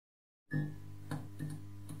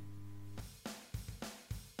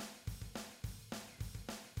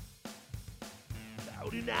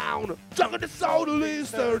39. Drunk at the soda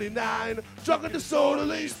least 39. Drunk at the soda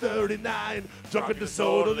least 39. Drunk at the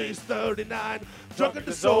soda least 39. Drunk at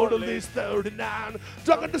the soda least 39.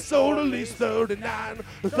 Drunk at the soda least 39.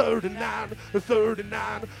 39.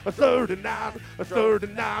 39. 39.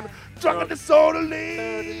 39. Drunk at the soda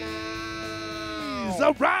least.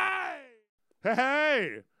 All right.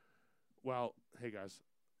 Hey. Well, hey guys.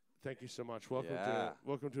 Thank you so much.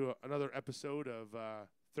 Welcome to another episode of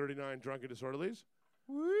 39 Drunken Disorderlies.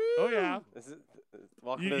 Woo! Oh yeah.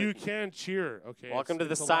 You can cheer. Okay. Welcome to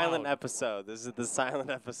the silent episode. This is the silent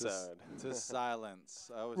episode. To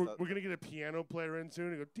silence. We're gonna get a piano player in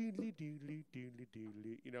soon and go doodly doodly doodly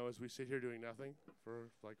doodly. You know, as we sit here doing nothing for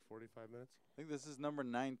like 45 minutes. I think this is number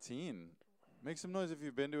 19. Make some noise if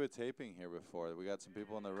you've been to a taping here before. We got some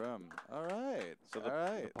people in the room. All right. So all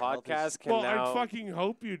right. the podcast can well, now. I fucking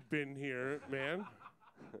hope you'd been here, man.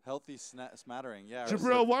 Healthy smattering. Yeah.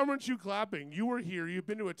 Jabril, why weren't you clapping? You were here. You've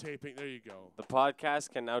been to a taping. There you go. The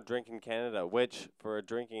podcast can now drink in Canada, which for a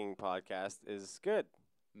drinking podcast is good.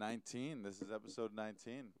 19. This is episode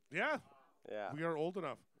 19. Yeah. Yeah. We are old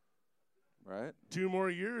enough. Right. 2 more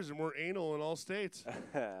years and we're anal in all states.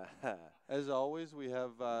 As always, we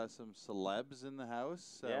have some celebs in the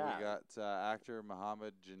house. Yeah. We got actor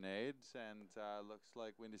Mohammed Junaid and looks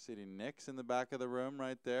like Windy City Knicks in the back of the room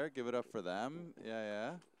right there. Give it up for them.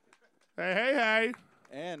 Yeah. Hey.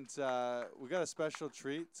 And we got a special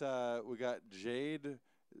treat. We got Jade.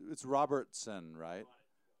 It's Robertson, right?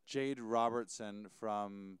 Jade Robertson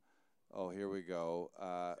from. Oh, here we go.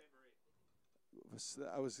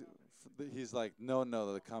 He's like, no,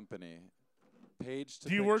 the company. Page to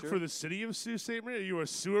Do you picture. work for the city of Sault Ste. Marie? Are you a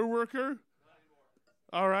sewer worker?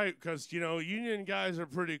 All right, because, union guys are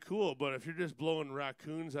pretty cool, but if you're just blowing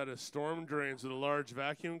raccoons out of storm drains with a large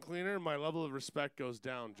vacuum cleaner, my level of respect goes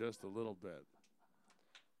down just a little bit.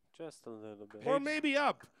 Just a little bit. Or maybe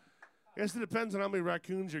up. I guess it depends on how many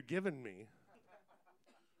raccoons you're giving me.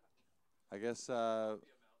 I guess. Then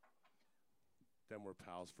we're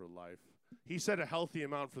pals for life. He said a healthy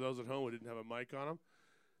amount for those at home who didn't have a mic on him.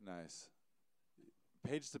 Nice.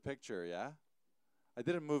 Page to picture, yeah? I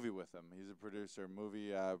did a movie with him. He's a producer.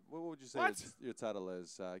 Movie, what would you say your title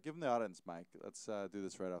is? Give him the audience mic. Let's do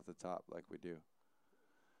this right off the top like we do.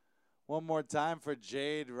 One more time for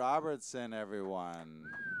Jade Robertson, everyone.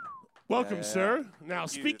 Welcome, sir. Now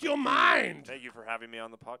speak your mind. Thank you for having me on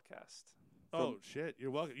the podcast. Oh, shit. You're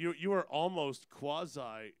welcome. You are almost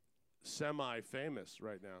semi-famous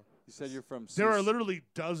right now. You said you're from... There are literally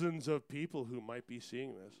dozens of people who might be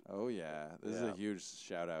seeing this. Oh, yeah. This is a huge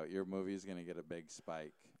shout-out. Your movie is going to get a big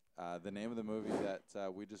spike. The name of the movie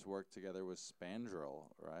that we just worked together was Spandrel,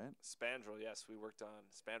 right? Spandrel, yes. We worked on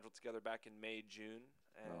Spandrel together back in May, June.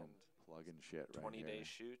 And plugging shit right 20-day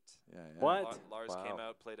shoot. Yeah. What? Lars came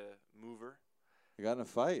out, played a mover. You got in a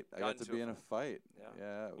fight. I got to into be a in a fight.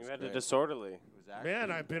 Yeah. It was You had great. a disorderly. It was Man,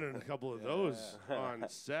 acting. I've been in a couple of those on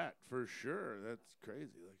set for sure. That's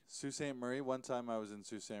crazy. Sault Ste. Marie. One time I was in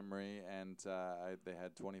Sault Ste. Marie, and they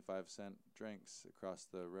had 25-cent drinks across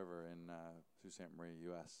the river in Sault Ste. Marie,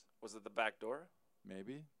 U.S. Was it the back door?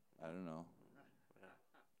 Maybe. I don't know.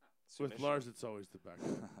 With Lars, it's always the back.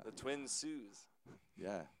 The twin Sues.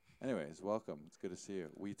 Yeah. Anyways, welcome. It's good to see you.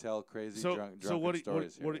 We tell crazy drunken What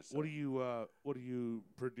stories here. are you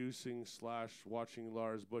producing / watching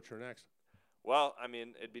Lars butcher next? Well, I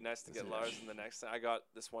mean, it'd be nice to get Lars in the next. I got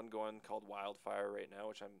this one going called Wildfire right now,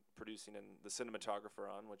 which I'm producing and the cinematographer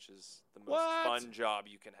on, which is the most fun job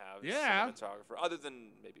you can have. Yeah. Cinematographer, other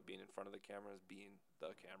than maybe being in front of the camera, is being the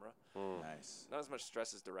camera. Nice. Not as much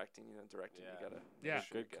stress as directing. Directing, you gotta. Yeah. Make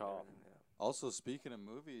sure Good you get call. everything, yeah. Also, speaking of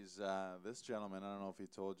movies, this gentleman, I don't know if he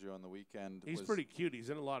told you on the weekend. He's pretty cute. He's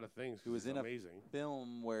in a lot of things. He was in amazing. a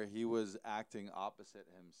film where he was acting opposite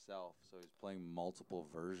himself. So he's playing multiple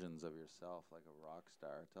versions of yourself like a rock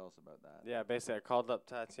star. Tell us about that. Yeah, basically, I called up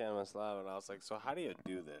Tatiana Maslava, and I was like, so how do you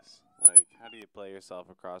do this? Like, how do you play yourself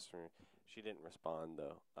across from me? She didn't respond,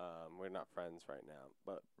 though. We're not friends right now.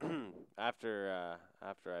 But after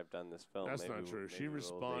I've done this film, That's maybe not true. maybe She we'll be.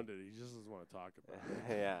 responded. He just doesn't want to talk about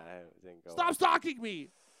it. Yeah, I didn't go. Stop stalking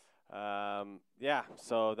me! Yeah,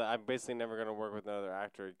 so I'm basically never going to work with another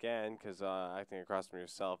actor again because acting across from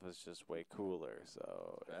yourself is just way cooler.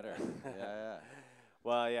 So Better. yeah.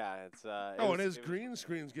 Well, yeah, it's. And as green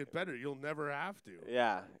screens get better, you'll never have to.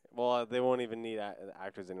 Yeah, well, they won't even need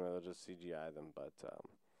actors anymore. They'll just CGI them. But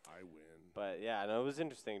I win. But yeah, no, it was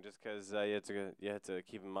interesting just because you had to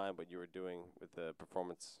keep in mind what you were doing with the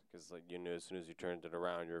performance because like you knew as soon as you turned it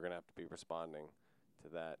around, you were gonna have to be responding to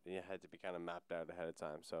that. You had to be kind of mapped out ahead of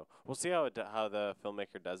time. So we'll see how how the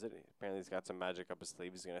filmmaker does it. Apparently, he's got some magic up his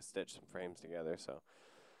sleeve. He's gonna stitch some frames together. So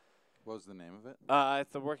What was the name of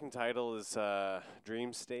it? The working title is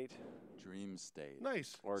Dream State Dream State.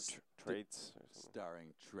 Nice. or Traits. Or something. Starring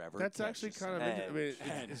Trevor. That's actually kind of. And- I mean,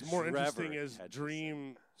 and it's more interesting Trevor as Hutchison.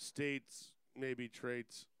 dream states, maybe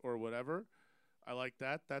traits or whatever. I like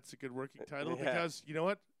that. That's a good working title Yeah. because you know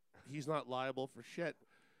what? He's not liable for shit.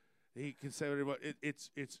 He can say whatever. It's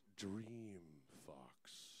Dream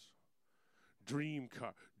Fox, Dream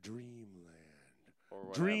Car, Dreamland, Or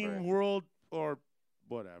whatever. Dream World, or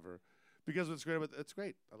whatever. Because what's great about it's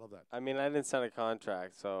great. I love that. I mean, I didn't sign a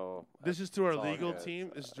contract, so This is to our it's all legal good, team.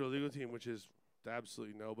 so. This is to our legal team, which is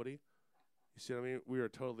absolutely nobody. You see what I mean? We are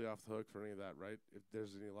totally off the hook for any of that, right? If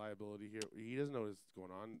there's any liability here, he doesn't know what's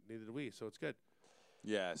going on. Neither do we. So it's good.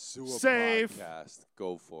 Yeah, Sue Safe. podcast.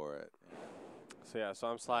 Go for it. So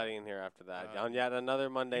I'm sliding in here after that Uh, on yet another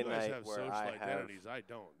Monday You guys night have where social I have. identities. I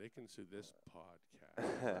don't. They can sue this podcast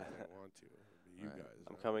if they want to. You Right. guys.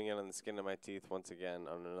 I'm coming in on the skin of my teeth once again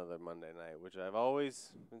on another Monday night, which I've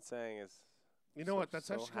always been saying is. You know so- what? That's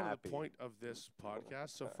so actually kind of the happy. point of this podcast.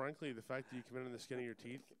 So frankly, the fact that you come in on the skin of your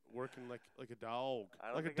teeth, working like a dog, I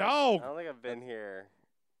don't like a think I dog. don't think I've been here.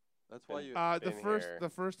 That's why you. The been first here. the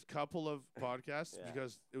first couple of podcasts Yeah.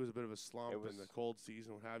 because it was a bit of a slump It in the was- cold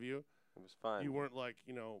season, what have you. It was fun. You weren't like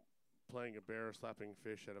playing a bear, slapping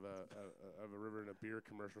fish out of a river in a beer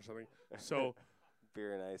commercial or something. So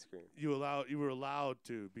Beer and ice cream. you were allowed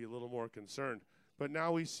to be a little more concerned. But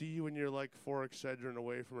now we see you when you're like 4 Excedrin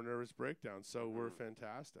away from a nervous breakdown. So we're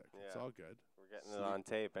fantastic. It's Yeah. all good. We're getting Sleep. it on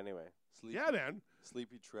tape anyway. Sleepy, Yeah, man.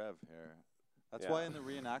 Sleepy Trev here. That's Yeah. why in the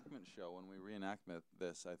reenactment show, when we reenact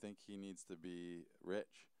this, I think he needs to be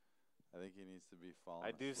rich. I think he needs to be falling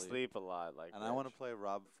I do asleep. sleep a lot, like. And I want to Rich. play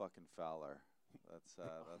Rob fucking Fowler. That's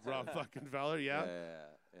Rob what- fucking Fowler, yeah.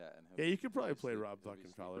 yeah. And he'll Yeah, you could probably be play sleep- Rob he'll be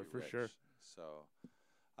fucking Fowler sleepy for rich. sure. So,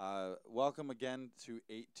 welcome again to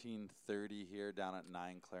 1830 here down at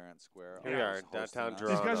 9 Clarence Square. Here we Always are, hosting downtown us. These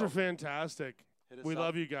guys Toronto. are fantastic. Hit us We up.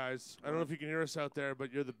 love you guys. I don't know if you can hear us out there,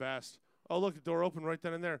 but you're the best. Oh, look, the door open right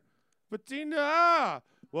then and there. Bettina!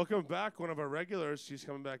 Welcome back, one of our regulars. She's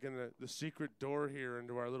coming back in the secret door here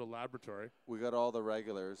into our little laboratory. We got all the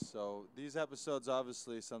regulars. So these episodes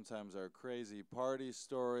obviously sometimes are crazy party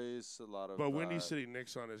stories. A lot of. But Windy City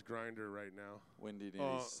Nick's on his grinder right now. Windy Nitty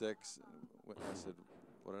Oh. 6. I said,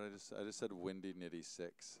 what did I just? I just said Windy Nitty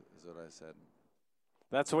 6 is what I said.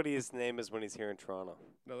 That's what his name is when he's here in Toronto.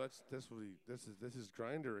 No, that's what he. This is his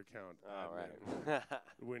grinder account. Oh, admin. right.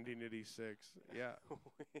 Windy Nitty 6. Yeah.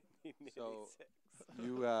 So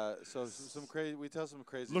you so some crazy. We tell some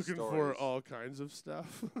crazy Looking stories. for all kinds of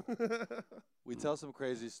stuff. We tell some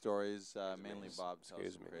crazy stories. Mainly me. Bob tells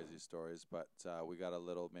Excuse some me. crazy stories, but we got a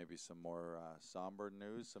little, maybe some more somber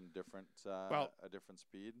news, some different, Well, a different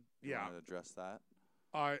speed. yeah. Want to address that?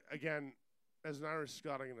 Again, as an Irish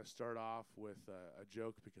Scot, I'm going to start off with a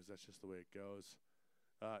joke because that's just the way it goes.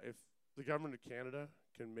 If the government of Canada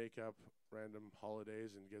can make up random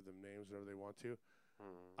holidays and give them names whenever they want to,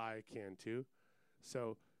 I can too.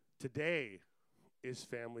 So today is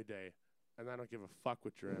Family Day, and I don't give a fuck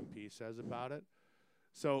what your MP says about it.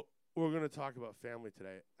 So we're going to talk about family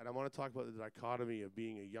today, and I want to talk about the dichotomy of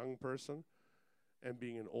being a young person and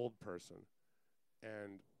being an old person,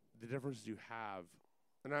 and the differences you have.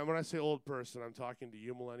 And when I say old person, I'm talking to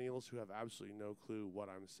you millennials who have absolutely no clue what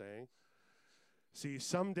I'm saying. See,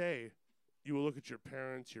 someday you will look at your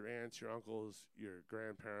parents, your aunts, your uncles, your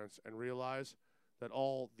grandparents, and realize that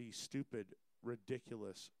all the stupid,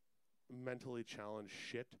 ridiculous, mentally challenged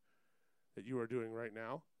shit that you are doing right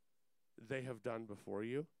now, they have done before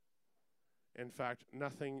you. In fact,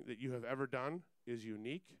 nothing that you have ever done is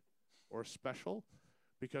unique or special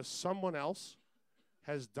because someone else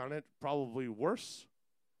has done it probably worse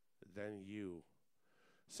than you.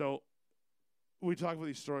 So we talk about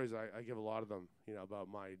these stories. I give a lot of them, about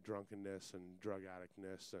my drunkenness and drug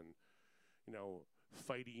addictness and,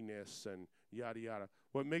 fightiness and yada yada.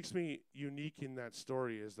 What makes me unique in that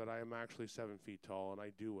story is that I am actually 7 feet tall and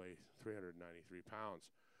I do weigh 393 pounds.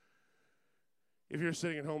 If you're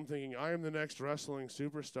sitting at home thinking, I am the next wrestling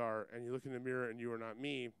superstar, and you look in the mirror and you are not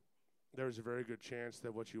me, there's a very good chance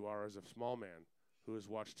that what you are is a small man who has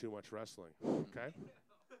watched too much wrestling. Okay?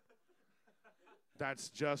 That's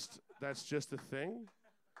just a thing.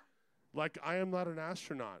 Like, I am not an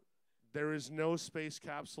astronaut. There is no space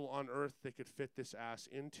capsule on Earth that could fit this ass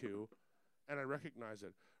into, and I recognize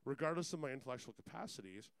it. Regardless of my intellectual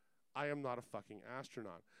capacities, I am not a fucking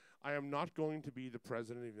astronaut. I am not going to be the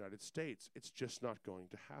president of the United States. It's just not going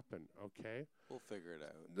to happen, okay? We'll figure it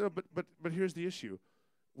out. No, but here's the issue.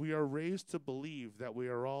 We are raised to believe that we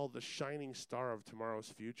are all the shining star of tomorrow's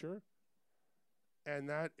future, and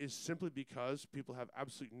that is simply because people have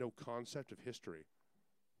absolutely no concept of history.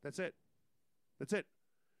 That's it. That's it.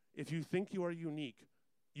 If you think you are unique,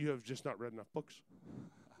 you have just not read enough books.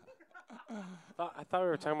 I thought we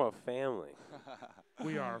were talking about family.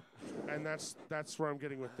 We are, and that's where I'm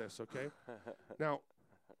getting with this. Okay. Now,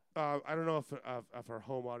 I don't know if our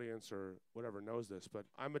home audience or whatever knows this, but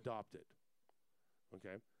I'm adopted.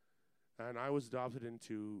 Okay, and I was adopted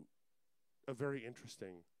into a very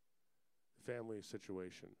interesting family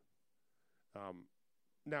situation.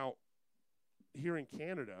 Now, here in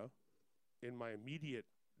Canada, in my immediate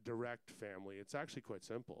direct family, it's actually quite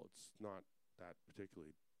simple. It's not that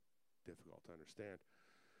particularly difficult to understand.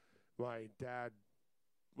 My dad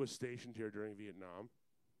was stationed here during Vietnam,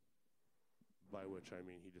 by which I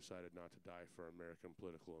mean he decided not to die for American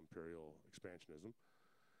political imperial expansionism.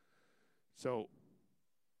 So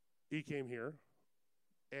he came here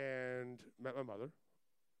and met my mother.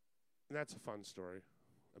 And that's a fun story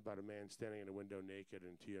about a man standing in a window naked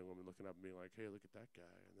and two young women looking up and being like, hey, look at that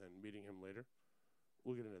guy, and then meeting him later.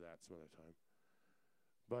 We'll get into that some other time.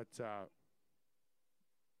 But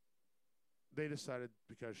they decided,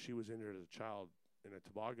 because she was injured as a child in a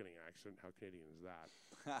tobogganing accident, how Canadian is that?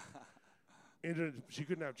 She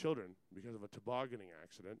couldn't have children because of a tobogganing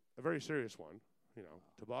accident, a very serious one. You know,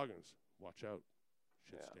 toboggans, watch out.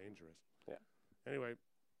 Shit's dangerous. Yeah. Anyway,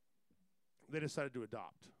 they decided to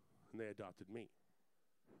adopt, and they adopted me.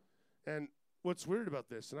 And what's weird about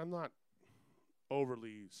this, and I'm not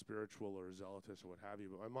overly spiritual or zealotous or what have you,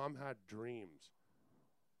 but my mom had dreams.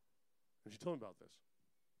 And she told me about this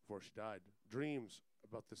before she died. Dreams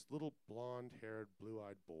about this little blonde-haired,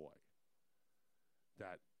 blue-eyed boy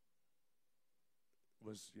that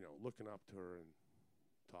was, you know, looking up to her and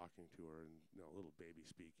talking to her and, you know, little baby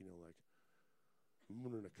speak, you know, like,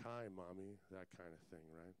 Muna Nakai, mommy, that kind of thing,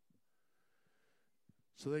 right?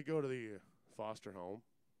 So they go to the foster home,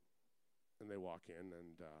 and they walk in,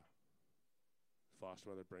 and foster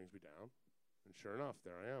mother brings me down. And sure enough,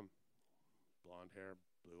 there I am. Blonde hair,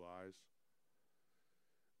 blue eyes.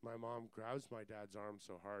 My mom grabs my dad's arm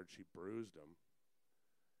so hard she bruised him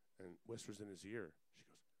and whispers in his ear. She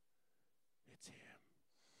goes, it's him.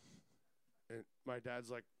 And my dad's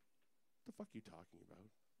like, what the fuck are you talking about?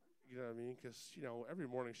 You know what I mean? Because, you know, every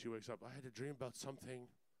morning she wakes up, I had a dream about something,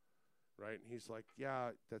 right? And he's like,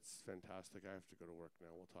 yeah, that's fantastic. I have to go to work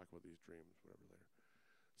now. We'll talk about these dreams, whatever, later.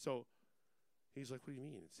 So he's like, what do you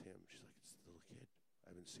mean it's him? She's like, it's the little kid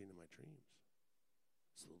I've been seeing in my dreams.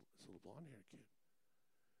 It's the little blonde-haired kid.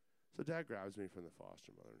 So Dad grabs me from the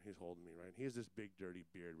foster mother, and he's holding me, right? And he has this big, dirty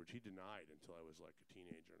beard, which he denied until I was like a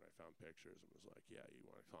teenager, and I found pictures and was like, yeah, you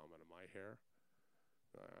want to comment on my hair?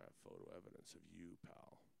 I have photo evidence of you,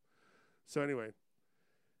 pal. So anyway,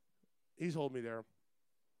 he's holding me there,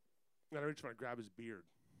 and I reach for and grab his beard.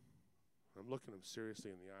 I'm looking him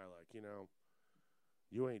seriously in the eye like, you know,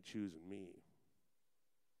 you ain't choosing me.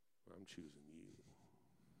 I'm choosing you.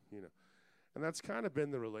 You know. And that's kind of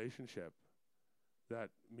been the relationship that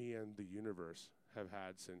me and the universe have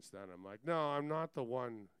had since then. I'm like, no, I'm not the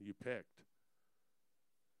one you picked.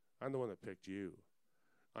 I'm the one that picked you.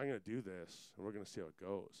 I'm going to do this, and we're going to see how it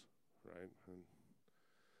goes, right? And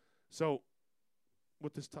so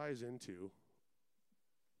what this ties into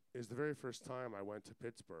is the very first time I went to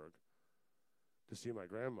Pittsburgh to see my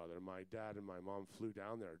grandmother. My dad and my mom flew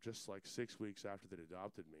down there just like 6 weeks after they'd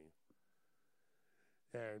adopted me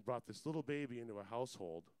and brought this little baby into a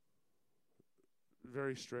household,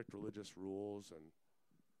 very strict religious rules and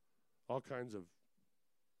all kinds of,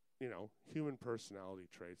 you know, human personality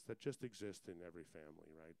traits that just exist in every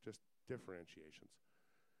family, right? Just differentiations.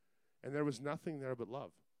 And there was nothing there but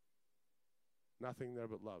love. Nothing there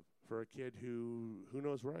but love. For a kid who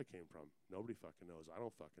knows where I came from? Nobody fucking knows. I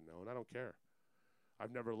don't fucking know, and I don't care.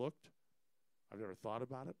 I've never looked. I've never thought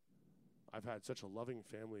about it. I've had such a loving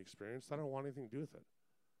family experience that I don't want anything to do with it.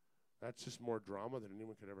 That's just more drama than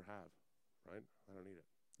anyone could ever have, right? I don't need it.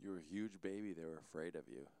 You were a huge baby. They were afraid of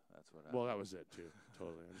you. That's what happened. Well, that was it, too.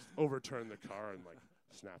 Totally. I just overturned the car and, like,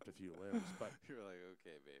 snapped a few limbs. But you were like,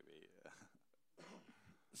 okay, baby.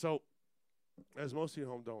 So, as most of you at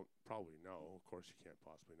home don't probably know, of course you can't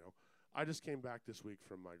possibly know, I just came back this week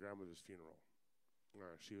from my grandmother's funeral.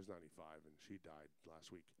 She was 95, and she died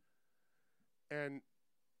last week. And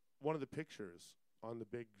one of the pictures on the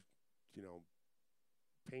big, you know,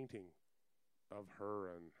 painting of her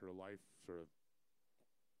and her life, sort of,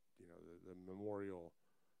 you know, the memorial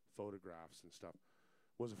photographs and stuff,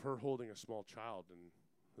 was of her holding a small child and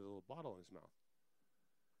with a little bottle in his mouth.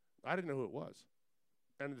 I didn't know who it was.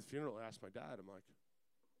 And at the funeral, I asked my dad, I'm like,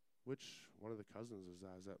 which one of the cousins is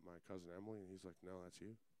that? Is that my cousin Emily? And he's like, no, that's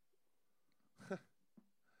you.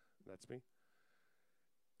 That's me.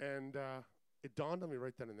 And it dawned on me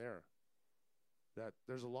right then and there that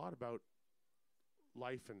there's a lot about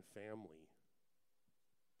life and family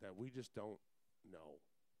that we just don't know.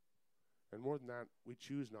 And more than that, we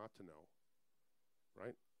choose not to know,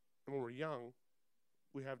 right? And when we're young,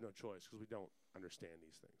 we have no choice because we don't understand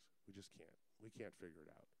these things. We just can't. We can't figure it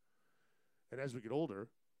out. And as we get older,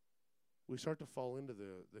 we start to fall into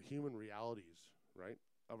the human realities, right,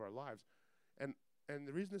 of our lives. And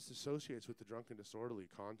the reason this associates with the drunken disorderly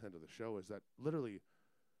content of the show is that literally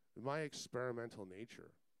my experimental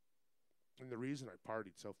nature and the reason I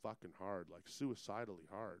partied so fucking hard, like suicidally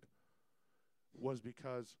hard, was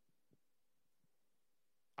because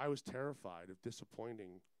I was terrified of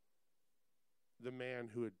disappointing the man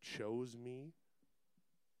who had chose me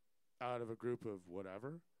out of a group of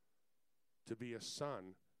whatever to be a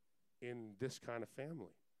son in this kind of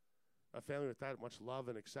family, a family with that much love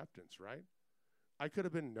and acceptance, right? I could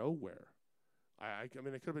have been nowhere. I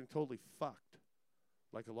mean, I could have been totally fucked,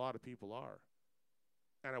 like a lot of people are,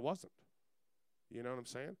 and I wasn't. You know what I'm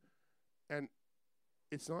saying? And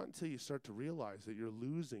it's not until you start to realize that you're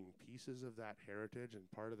losing pieces of that heritage and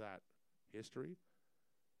part of that history,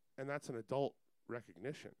 and that's an adult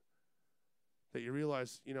recognition, that you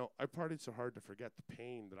realize, you know, I partied so hard to forget the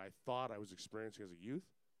pain that I thought I was experiencing as a youth,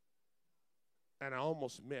 and I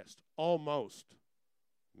almost missed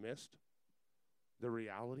the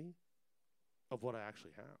reality of what I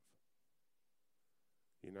actually have.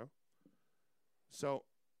 You know? So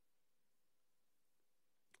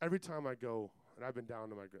every time I go, and I've been down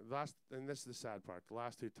to and this is the sad part, the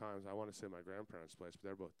last 2 times I want to say my grandparents' place, but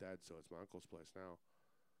they're both dead, so it's my uncle's place now.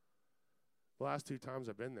 The last 2 times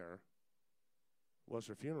I've been there was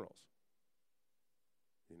for funerals.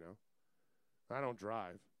 You know? I don't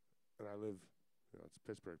drive, and I live, you know, it's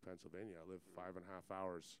Pittsburgh, Pennsylvania. I live 5.5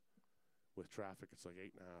 hours. With traffic, it's like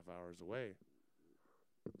 8.5 hours away.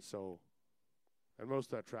 So, and most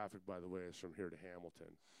of that traffic, by the way, is from here to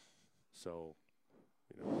Hamilton. So,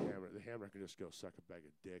 you know, the hammer can just go suck a bag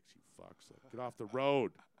of dicks, you fucks. Like, get off the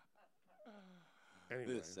road.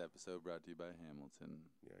 Anyway. This episode brought to you by Hamilton.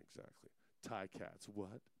 Yeah, exactly. Tie cats,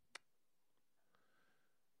 what?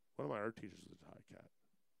 One of my art teachers was a tie cat.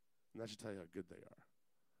 And that should tell you how good they are.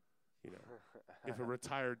 You know, if a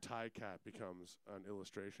retired tie cat becomes an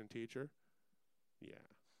illustration teacher, yeah.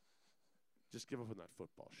 Just give up on that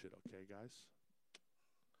football shit, okay, guys?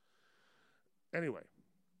 Anyway,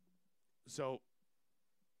 so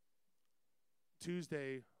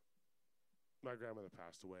Tuesday, my grandmother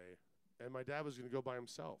passed away, and my dad was going to go by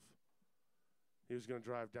himself. He was going to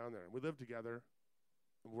drive down there. And we lived together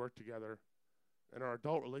and worked together, and our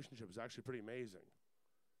adult relationship was actually pretty amazing.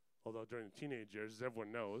 Although during the teenage years, as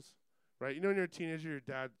everyone knows, right? You know, when you're a teenager,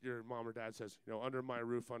 your mom or dad says, you know, under my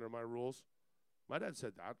roof, under my rules. My dad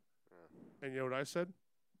said that. And you know what I said?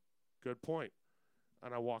 Good point.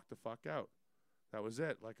 And I walked the fuck out. That was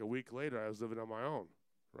it. Like a week later, I was living on my own,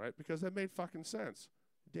 right? Because that made fucking sense.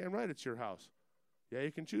 Damn right, it's your house. Yeah,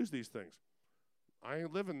 you can choose these things. I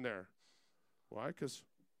ain't living there. Why? Because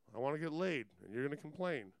I want to get laid, and you're going to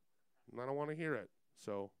complain, and I don't want to hear it.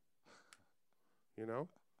 So, you know,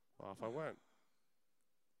 off I went.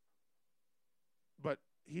 But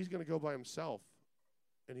he's going to go by himself,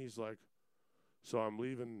 and he's like, so I'm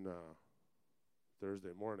leaving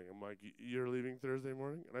Thursday morning. I'm like, you're leaving Thursday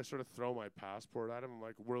morning? And I sort of throw my passport at him. I'm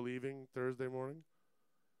like, we're leaving Thursday morning?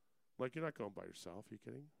 I'm like, you're not going by yourself. Are you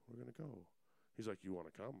kidding? We're going to go. He's like, you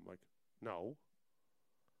want to come? I'm like, no.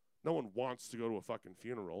 No one wants to go to a fucking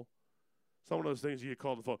funeral. It's not one of those things you get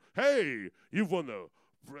called on the phone. Hey, you've won the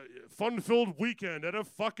fun-filled weekend at a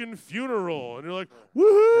fucking funeral. And you're like,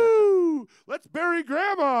 woohoo! Let's bury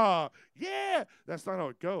grandma! Yeah! That's not how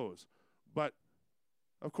it goes. But,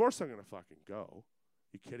 of course I'm going to fucking go.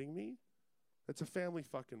 You kidding me? It's a family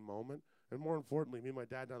fucking moment. And more importantly, me and my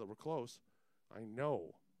dad, now that we're close, I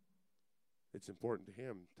know it's important to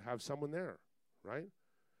him to have someone there, right?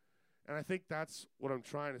 And I think that's what I'm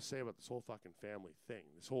trying to say about this whole fucking family thing,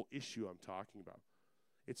 this whole issue I'm talking about.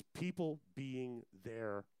 It's people being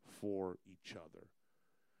there for each other.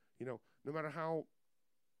 You know, no matter how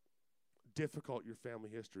difficult your family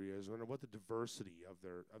history is, no matter what the diversity of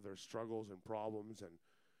their struggles and problems and,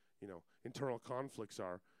 you know, internal conflicts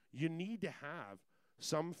are, you need to have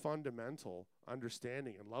some fundamental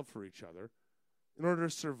understanding and love for each other in order to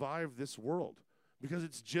survive this world, because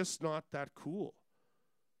it's just not that cool.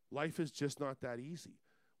 Life is just not that easy.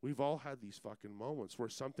 We've all had these fucking moments where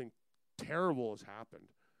something terrible has happened,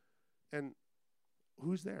 and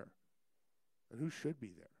who's there? And who should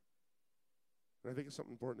be there? And I think it's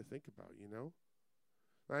something important to think about, you know?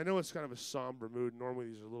 And I know it's kind of a somber mood. Normally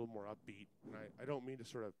these are a little more upbeat, and I don't mean to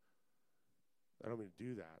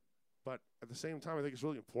do that. But at the same time, I think it's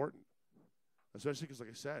really important. Especially because, like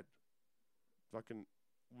I said, fucking,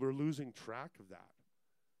 we're losing track of that.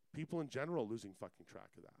 People in general losing fucking track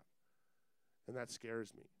of that. And that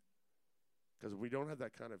scares me. Because we don't have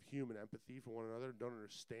that kind of human empathy for one another, don't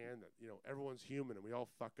understand that, you know, everyone's human and we all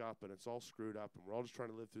fuck up and it's all screwed up and we're all just trying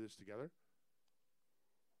to live through this together.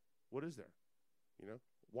 What is there? You know?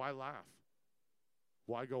 Why laugh?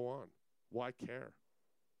 Why go on? Why care?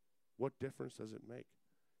 What difference does it make?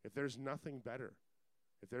 If there's nothing better,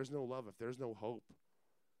 if there's no love, if there's no hope,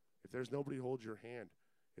 if there's nobody to hold your hand,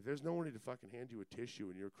 if there's nobody to fucking hand you a tissue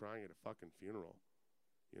and you're crying at a fucking funeral,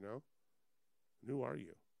 you know? Who are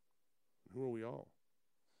you? Who are we all?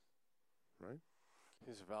 Right?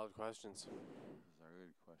 These are valid questions. Those are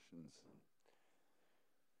good questions.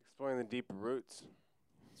 Exploring the deeper roots.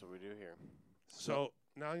 That's what we do here. So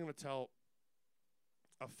now I'm going to tell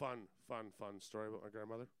a fun story about my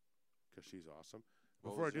grandmother because she's awesome.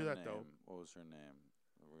 Before I do that, though. What was her name?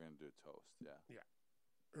 We're going to do a toast, yeah. Yeah.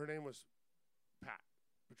 Her name was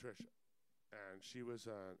Patricia. And she was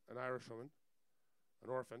an Irish woman, an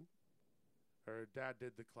orphan. Her dad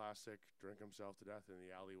did the classic drink himself to death in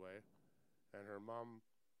the alleyway. And her mom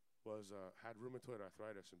was had rheumatoid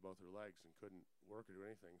arthritis in both her legs and couldn't work or do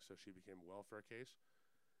anything, so she became a welfare case.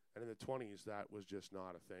 And in the 20s, that was just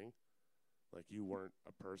not a thing. Like, you weren't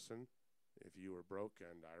a person if you were broke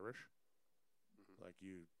and Irish. Mm-hmm. Like,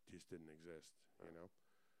 you just didn't exist, you know?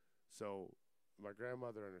 So my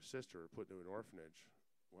grandmother and her sister were put into an orphanage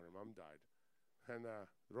when her mom died. And the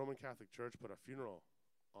Roman Catholic Church put a funeral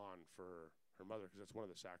on for her mother because that's one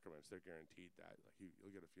of the sacraments. They're guaranteed that. Like,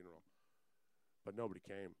 you'll get a funeral. But nobody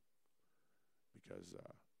came because,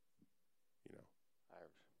 you know,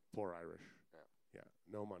 Irish. Poor Irish. Yeah,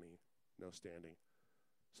 no money, no standing.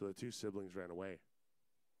 So the two siblings ran away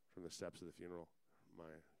from the steps of the funeral,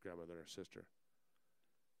 my grandmother and her sister,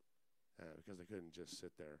 because they couldn't just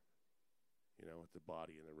sit there, you know, with the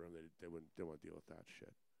body in the room. They didn't want to deal with that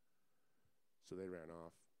shit. So they ran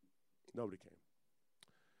off. Nobody came.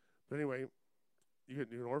 But anyway, you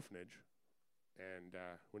get to an orphanage, and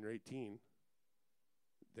when you're 18,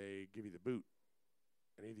 they give you the boot.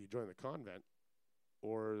 And either you join the convent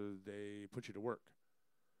or they put you to work.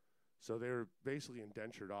 So they were basically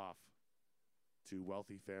indentured off to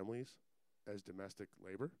wealthy families as domestic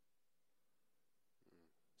labor.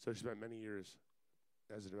 So she spent many years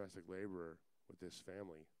as a domestic laborer with this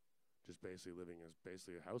family, just basically living as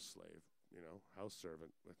basically a house slave, you know, house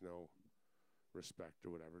servant with no respect or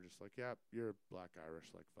whatever. Just like, yeah, you're black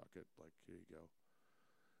Irish, like, fuck it. Like, here you go.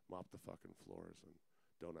 Mop the fucking floors and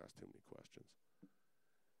don't ask too many questions.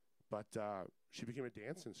 But she became a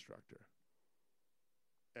dance instructor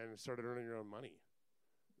and started earning her own money.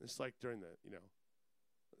 It's like during the, you know,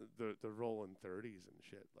 the rolling 30s and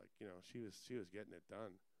shit. Like, you know, she was getting it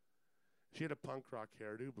done. She had a punk rock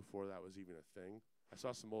hairdo before that was even a thing. I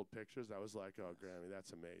saw some old pictures. I was like, oh, Grammy,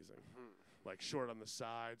 that's amazing. Like, short on the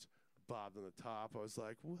sides, bobbed on the top. I was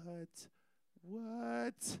like, what?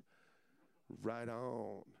 Right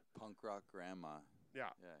on. Punk rock grandma.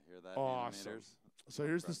 Yeah. Yeah, hear that, awesome. animators? So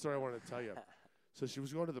here's the story I wanted to tell you. So she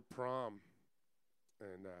was going to the prom,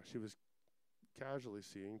 and she was casually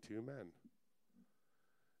seeing two men.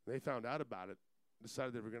 They found out about it,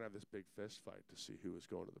 decided they were going to have this big fist fight to see who was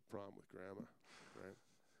going to the prom with Grandma, right?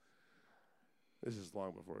 This is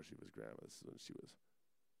long before she was Grandma. This is when she was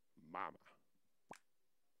Mama.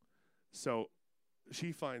 So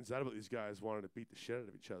she finds out about these guys wanting to beat the shit out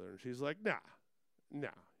of each other, and she's like, nah, you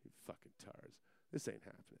fucking tars. This ain't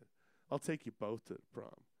happening. I'll take you both to the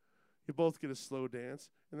prom. You both get a slow dance,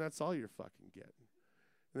 and that's all you're fucking getting.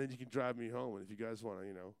 And then you can drive me home, and if you guys want to,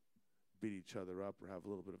 you know, beat each other up or have a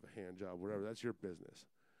little bit of a hand job, whatever, that's your business,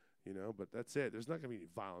 you know, but that's it. There's not going to be any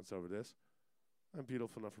violence over this. I'm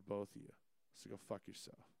beautiful enough for both of you, so go fuck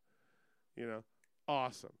yourself, you know.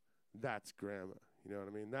 Awesome. That's Grandma, you know what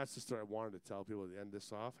I mean? That's the story I wanted to tell people to end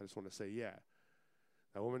this off. I just want to say, yeah,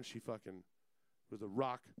 that woman, she fucking was the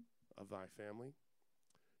rock of my family.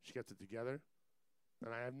 She kept it together,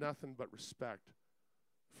 and I have nothing but respect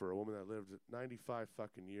for a woman that lived 95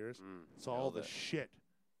 fucking years. It's all the shit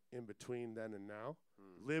in between then and now.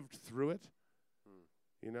 Lived through it,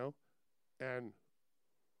 you know, and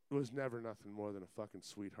it was never nothing more than a fucking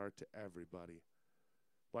sweetheart to everybody.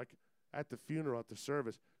 Like, at the funeral, at the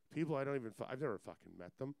service, people I've never fucking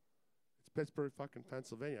met them. It's Pittsburgh, fucking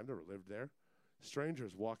Pennsylvania. I've never lived there.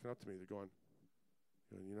 Strangers walking up to me, they're going,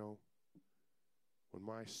 you know, when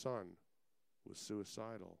my son was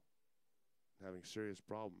suicidal and having serious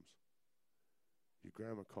problems, your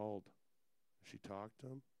grandma called. She talked to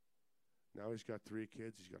him. Now he's got 3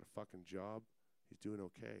 kids. He's got a fucking job. He's doing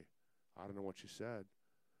okay. I don't know what she said,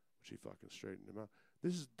 but she fucking straightened him out.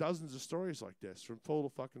 This is dozens of stories like this from total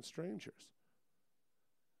fucking strangers.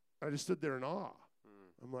 I just stood there in awe.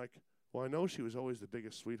 I'm like, well, I know she was always the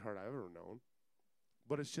biggest sweetheart I've ever known,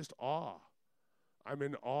 but it's just awe. I'm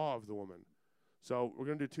in awe of the woman. So we're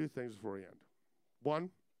going to do two things before we end. One,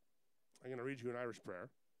 I'm going to read you an Irish prayer.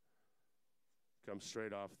 Comes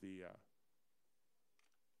straight off the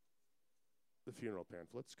funeral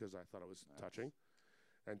pamphlets because I thought it was touching.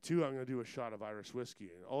 And two, I'm going to do a shot of Irish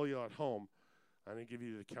whiskey. And all you at home, I'm going to give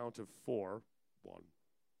you the count of 4. 1,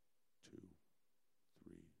 2,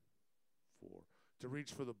 3, 4. To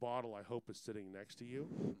reach for the bottle I hope is sitting next to you.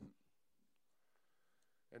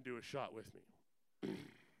 And do a shot with me.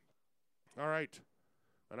 All right.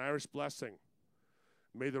 An Irish blessing.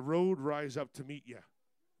 May the road rise up to meet you.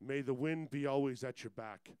 May the wind be always at your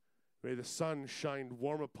back. May the sun shine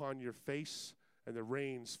warm upon your face and the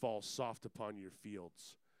rains fall soft upon your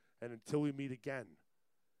fields. And until we meet again,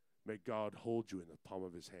 may God hold you in the palm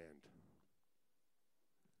of his hand.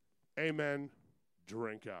 Amen.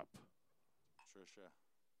 Drink up. Trisha.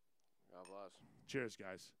 God bless. Cheers,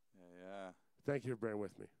 guys. Yeah. Thank you for bearing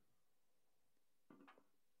with me.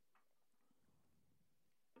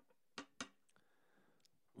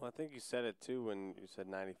 Well, I think you said it too when you said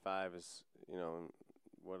 95 is,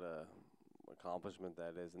 what a accomplishment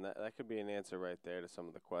that is. And that could be an answer right there to some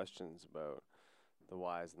of the questions about the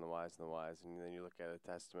whys and the whys and the whys. And then you look at a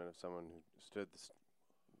testament of someone who stood the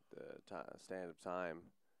stand of time,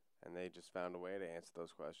 and they just found a way to answer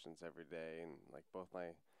those questions every day. And like both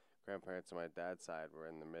my grandparents on my dad's side were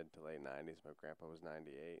in the mid to late 90s. My grandpa was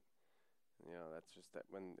 98. That's just that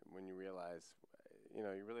when you realize, you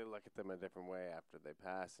really look at them a different way after they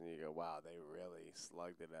pass, and you go, wow, they really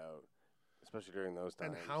slugged it out, especially during those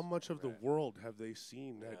times. And how much of the world have they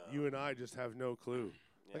seen that you and I just have no clue?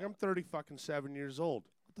 Yeah. Like, I'm 37 years old.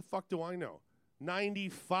 What the fuck do I know?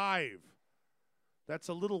 95. That's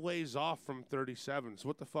a little ways off from 37. So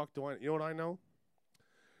what the fuck do I know? You know what I know?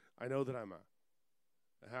 I know that I'm a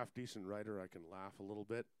half-decent writer. I can laugh a little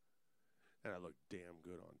bit. And I look damn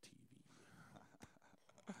good on TV.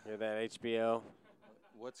 Hear that, HBO?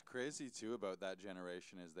 What's crazy, too, about that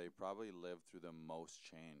generation is they probably lived through the most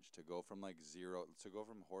change. To go from,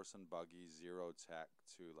 horse and buggy, zero tech,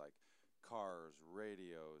 to, cars,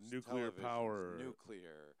 radios, nuclear power,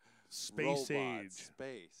 nuclear, space robots, age,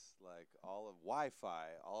 space, all of Wi-Fi,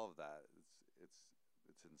 all of that.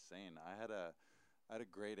 It's insane. I had a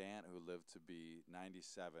great aunt who lived to be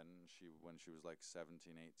 97. When she was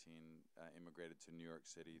 17, 18, immigrated to New York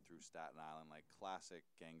City through Staten Island, classic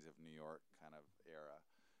Gangs of New York kind of era.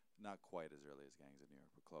 Not quite as early as Gangs of New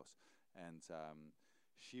York, but close. And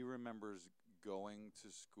she remembers going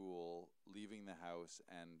to school, leaving the house,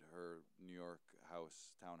 and her New York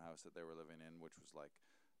townhouse that they were living in, which was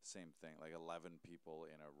same thing, 11 people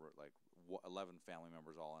in 11 family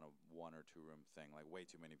members all in a 1 or 2 room thing, way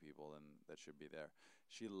too many people and that should be there.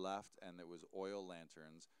 She left, and it was oil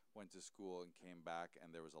lanterns, went to school and came back,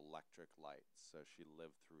 and there was electric lights. So she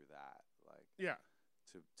lived through that. Yeah.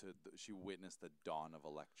 She witnessed the dawn of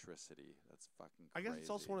electricity. That's fucking crazy. I guess it's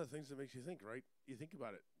also one of the things that makes you think, right? You think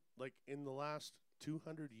about it. In the last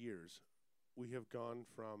 200 years, we have gone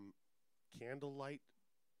from candlelight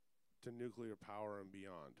to nuclear power and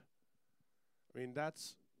beyond. I mean,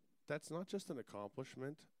 that's not just an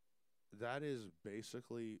accomplishment. That is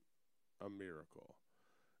basically a miracle.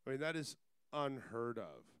 I mean, that is unheard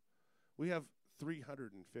of. We have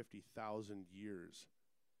 350,000 years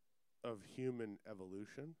of human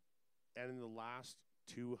evolution, and in the last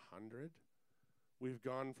 200, we've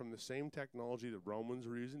gone from the same technology the Romans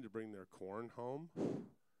were using to bring their corn home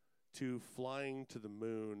to flying to the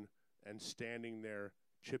moon and standing there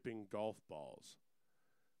chipping golf balls.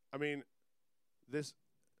 I mean, this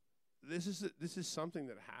is something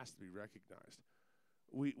that has to be recognized.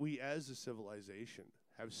 We as a civilization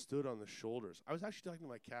have stood on the shoulders. I was actually talking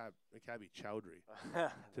to my cabbie Chowdhury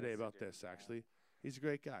today about this. Actually, he's a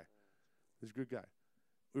great guy. He's a good guy.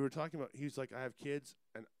 We were talking about. He's like, I have kids,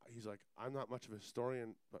 and he's like, I'm not much of a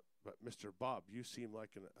historian, but Mr. Bob, you seem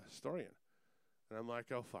like a historian. And I'm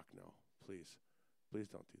like, oh fuck no, please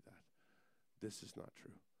don't do that. This is not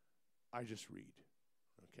true. I just read,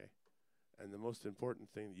 okay? And the most important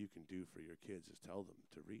thing that you can do for your kids is tell them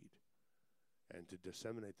to read and to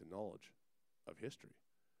disseminate the knowledge of history.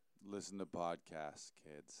 Listen to podcasts,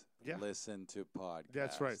 kids. Yeah. Listen to podcasts.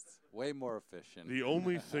 That's right. Way more efficient. The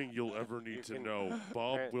only thing you'll ever need to know,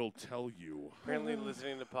 Bob will tell you. Apparently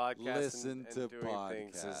listening to podcasts and doing podcasts.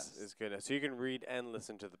 things is good. So you can read and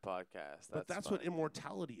listen to the podcast. But that's what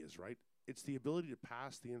immortality is, right? It's the ability to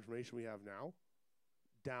pass the information we have now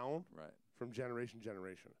down from generation to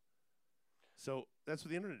generation. So that's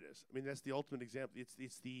what the internet is. I mean, that's the ultimate example.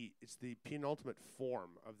 It's the penultimate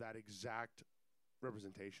form of that exact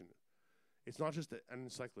representation. It's not just an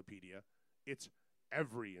encyclopedia. It's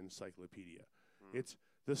every encyclopedia. It's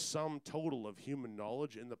the sum total of human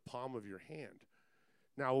knowledge in the palm of your hand.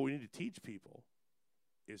 Now, what we need to teach people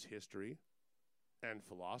is history and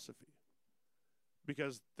philosophy,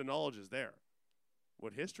 because the knowledge is there.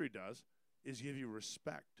 What history does is give you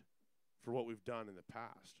respect for what we've done in the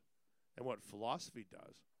past. And what philosophy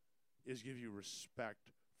does is give you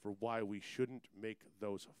respect for why we shouldn't make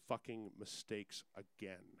those fucking mistakes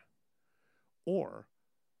again. Or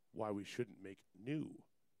why we shouldn't make new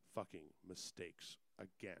fucking mistakes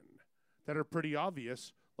again that are pretty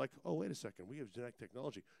obvious. Like, oh, wait a second, we have genetic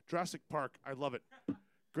technology. Jurassic Park, I love it.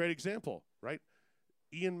 Great example, right?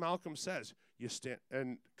 Ian Malcolm says, you stand,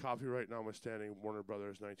 and copyright notwithstanding, Warner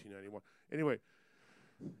Brothers, 1991. Anyway,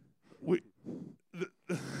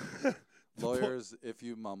 Lawyers, if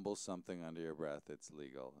you mumble something under your breath, it's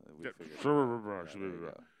legal. We figured it out. There you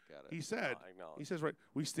go. Got it. He says, right,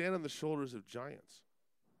 we stand on the shoulders of giants,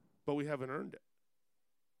 but we haven't earned it.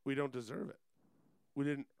 We don't deserve it. We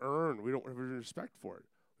didn't earn, we don't have any respect for it.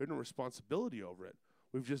 We have no responsibility over it.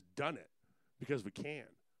 We've just done it because we can.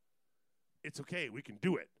 It's okay, we can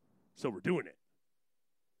do it, so we're doing it.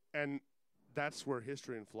 And that's where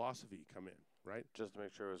history and philosophy come in, right? Just to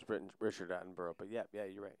make sure it was written Richard Attenborough, but yeah,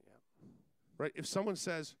 you're right. Yeah. Right? If someone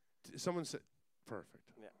said, perfect.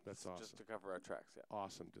 Yeah. That's awesome. Just to cover our tracks, yeah.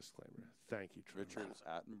 Awesome disclaimer. Thank you, Trevor. Richard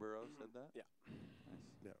Attenborough said that? Yeah.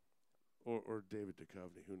 Nice. Or David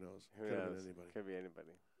Duchovny, who knows? Who Could have knows? been anybody. Could be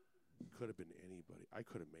anybody. Could have been anybody. I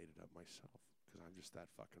could have made it up myself because I'm just that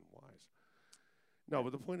fucking wise. No,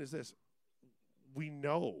 but the point is this. We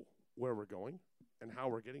know where we're going and how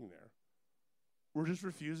we're getting there. We're just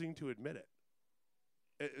refusing to admit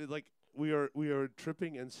it. Like we are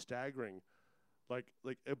tripping and staggering like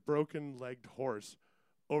a broken-legged horse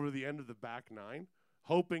over the end of the back nine,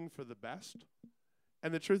 hoping for the best.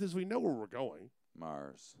 And the truth is we know where we're going.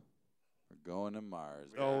 Mars. We're going to Mars.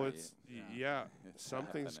 Oh, baby. It's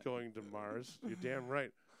something's happening. going to Mars. You're damn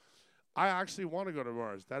right. I actually want to go to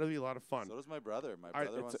Mars. That'll be a lot of fun. So does my brother. My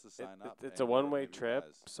brother wants to sign up. It's a one-way trip,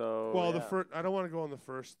 so Well, yeah. I don't want to go on the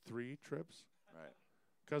first 3 trips Right.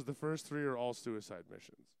 because the first 3 are all suicide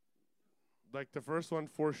missions. Like the first one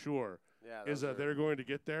for sure Yeah, is those are- they're going to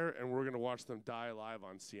get there and we're going to watch them die live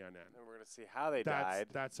on CNN. and we're gonna see how they died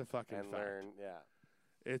That's a fucking and fact. learn. Yeah,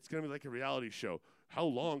 It's going to be like a reality show. How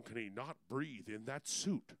long can he not breathe in that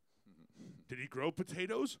suit? Did he grow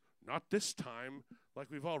potatoes? Not this time. Like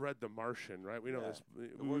we've all read The Martian, right? We know Yeah. this.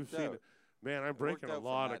 We've worked seen out. it. Man, I'm It breaking worked a out for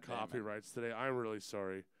lot of Matt Damon. copyrights today. I'm really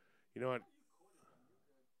sorry. You know what?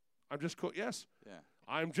 I'm just yes. Yeah.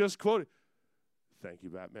 I'm just quoting. Thank you,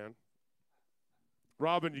 Batman.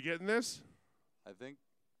 Robin, you getting this? I think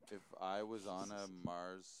if I was on a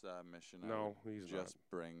Mars mission, I No, would he's just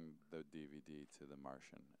bring the DVD to The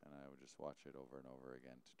Martian, and I would just watch it over and over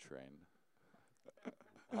again to train.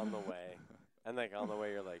 on the way, and like on the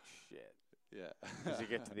way, you're like shit. Yeah. As you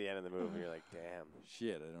get to the end of the movie, you're like, damn.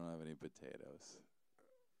 Shit, I don't have any potatoes.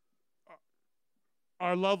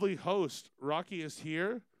 Our lovely host, Rocky, is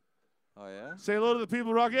here. Oh, yeah? Say hello to the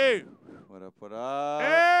people, Rocky. What up, what up?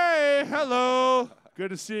 Hey, hello. Good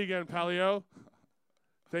to see you again, Palio.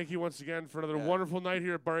 Thank you once again for another Yeah. wonderful night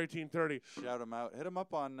here at Bar 1830. Shout him out. Hit him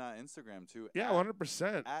up on Instagram, too. Yeah, at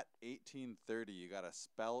 100%. 1830. You got to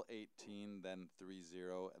spell 18, then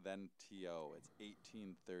 30, then T-O. It's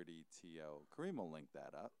 1830 T-O. Kareem will link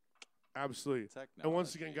that up. Absolutely. Technology. And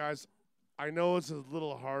once again, guys, I know it's a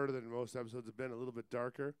little harder than most episodes have been, a little bit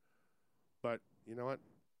darker. But you know what?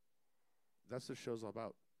 That's what the show's all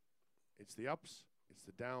about. It's the ups, it's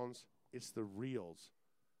the downs, it's the reels,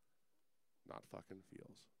 not fucking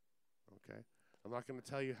feels. Okay? I'm not going to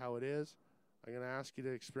tell you how it is. I'm going to ask you to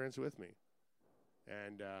experience it with me.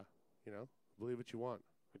 And, believe what you want.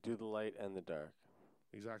 We do the light and the dark.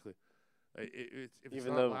 Exactly. If it's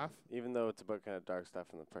Even not though, laugh, even though it's about kind of dark stuff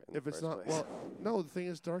in the if it's first not, place. well, no, the thing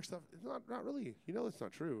is, dark stuff, it's not really. You know it's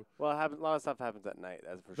not true. Well, a lot of stuff happens at night,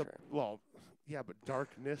 that's for sure. Well, yeah, but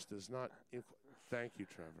darkness does not. Thank you,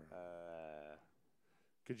 Trevor.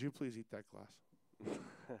 Could you please eat that glass?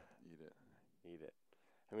 Eat it. Eat it.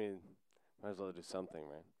 I mean, might as well do something,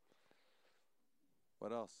 man.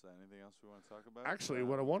 What else? Anything else we want to talk about? Actually,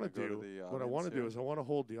 what I want to go to do, the what I want to audience do is I want to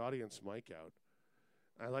hold the audience mic out.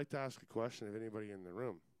 I'd like to ask a question of anybody in the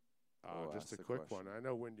room. Oh, Just ask a the quick question. one. I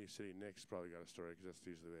know Windy City Nick's probably got a story because that's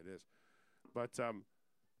usually the way it is. But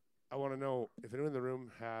I want to know if anyone in the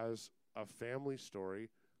room has a family story,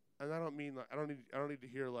 and I don't mean like I don't need to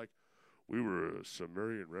hear like, we were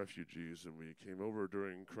Sumerian refugees and we came over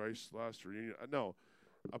during Christ's last reunion. No,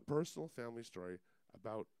 a personal family story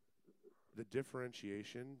about the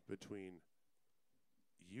differentiation between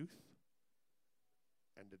youth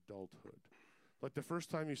and adulthood. Like the first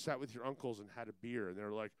time you sat with your uncles and had a beer, and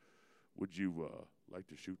they're like, would you like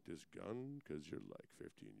to shoot this gun? Because you're like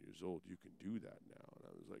 15 years old. You can do that now. And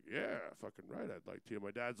I was like, yeah, fucking right, I'd like to.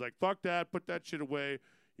 My dad's like, fuck that, put that shit away.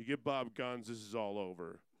 You give Bob guns, this is all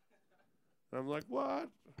over. And I'm like, what?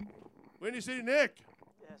 Windy City Nick.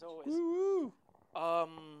 Yeah, as always. Woo-woo.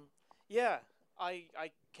 Yeah, I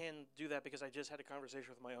can do that because I just had a conversation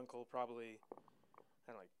with my uncle, probably, kind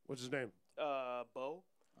of like, What's his name? Bo.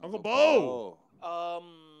 Uncle Bo. Oh.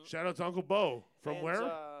 Shout out to Uncle Bo. From and,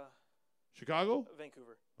 where? Chicago?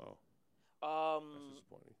 Vancouver. Oh, that's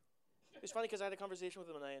disappointing. It's funny because I had a conversation with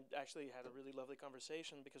him, and I actually had a really lovely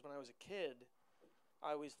conversation because when I was a kid,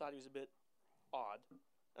 I always thought he was a bit odd.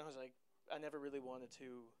 And I was like, I never really wanted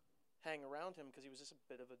to hang around him because he was just a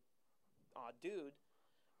bit of an odd dude.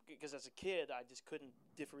 Because as a kid, I just couldn't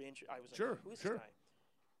differentiate. I was like, who is this guy?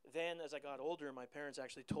 Then as I got older, my parents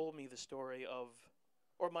actually told me the story of,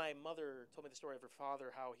 or my mother told me the story of her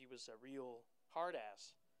father, how he was a real hard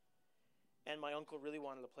ass. And my uncle really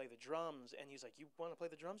wanted to play the drums, and he's like, you want to play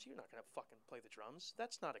the drums? You're not going to fucking play the drums.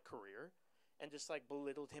 That's not a career. And just, like,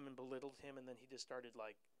 belittled him, and then he just started,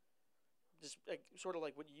 like, sort of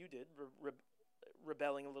like what you did,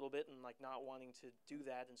 rebelling a little bit and, like, not wanting to do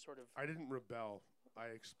that and sort of... I didn't rebel. I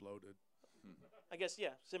exploded. I guess, yeah,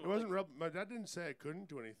 It similar. wasn't my dad didn't say I couldn't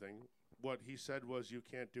do anything. What he said was, you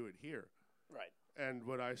can't do it here. Right. And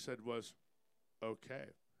what I said was, okay,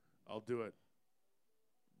 I'll do it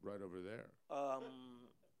right over there.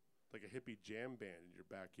 Like a hippie jam band in your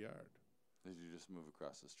backyard. Did you just move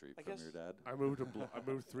across the street I from guess- your dad? I moved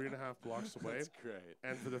 3.5 blocks away. That's great.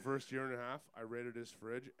 And for the first year and a half, I raided his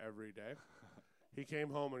fridge every day. He came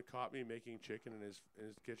home and caught me making chicken in his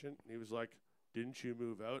kitchen. And he was like, didn't you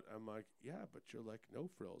move out? I'm like, yeah, but you're like no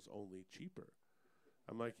frills, only cheaper.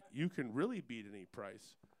 I'm like, you can really beat any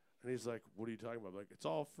price. And he's like, what are you talking about? I'm like, it's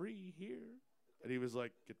all free here. And he was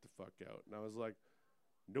like, get the fuck out. And I was like,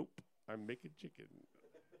 nope, I'm making chicken.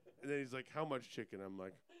 And then he's like, how much chicken? I'm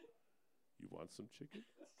like, you want some chicken?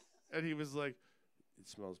 And he was like, it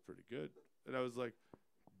smells pretty good. And I was like,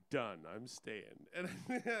 done, I'm staying. And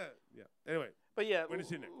yeah. Anyway, But yeah, When is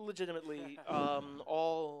he next? legitimately, I've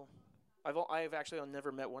actually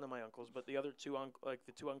never met one of my uncles, but the other two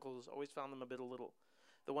the two uncles, always found them a little.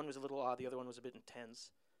 The one was a little odd. The other one was a bit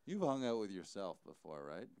intense. You've hung out with yourself before,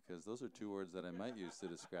 right? Because those are two words that I might use to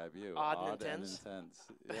describe you. Odd and and intense?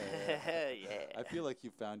 Yeah. Yeah. I feel like you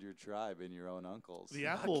found your tribe in your own uncles. the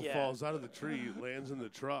apple yeah. falls out of the tree, lands in the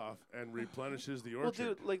trough, and replenishes the Well,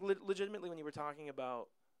 orchard. dude, like legitimately, when you were talking about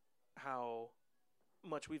how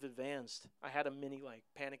much we've advanced, I had a mini like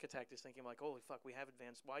panic attack, just thinking like, holy fuck, we have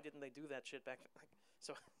advanced. Why didn't they do that shit back? Like,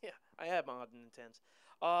 so yeah, I am odd and intense.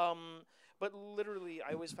 But literally,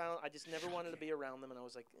 I always found I just never wanted to be around them, and I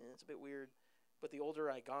was like, it's a bit weird. But the older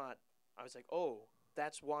I got, I was like, oh,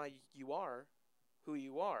 that's why you are who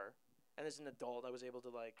you are. And as an adult, I was able to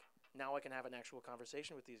like, now I can have an actual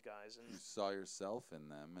conversation with these guys, and You saw yourself in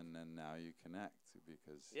them, and then now you connect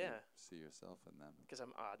because you Yeah. see yourself in them. because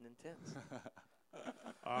I'm odd and intense.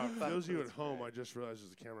 For those of you at home, I just realized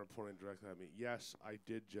there's a camera pointing directly at me. Yes, I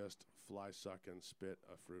did just fly suck and spit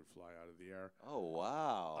a fruit fly out of the air. Oh,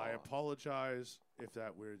 wow. I apologize if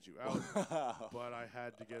that weirds you out, but I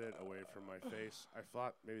had to get it away from my face. I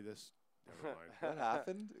thought maybe this. Never mind. What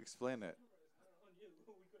happened? Explain it.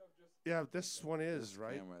 Yeah, this one is This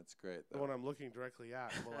right. Camera, it's great. The Though. one I'm looking directly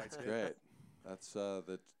at. Well, I It's did. great. That's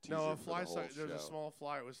the teaser No, a for fly the whole suck. There was a show. small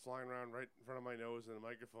fly. It was flying around right in front of my nose and the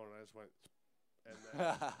microphone, and I just went, and then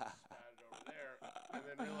spat it over there, and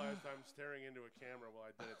then realized I'm staring into a camera while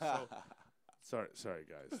I did it. So, sorry,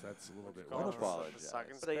 guys. That's a little bit. Don't weird. apologize.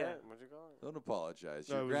 Sucking So, yeah. spit. What'd you call it? Don't apologize.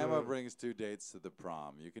 No, Your it was grandma a- brings 2 dates to the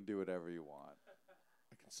prom. You can do whatever you want.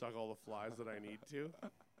 I can suck all the flies that I need to.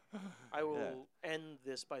 I will end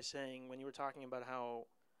this by saying when you were talking about how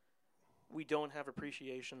we don't have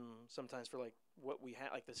appreciation sometimes for like what we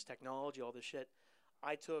have, like this technology, all this shit.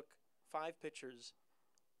 I took 5 pictures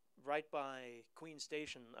right by Queen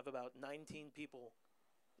Station of about 19 people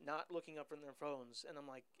not looking up from their phones, and I'm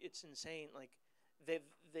like, it's insane. Like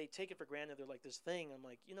they take it for granted. They're like this thing. I'm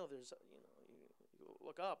like, there's you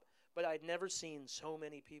look up, but I'd never seen so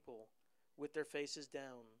many people with their faces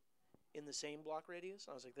down in the same block radius.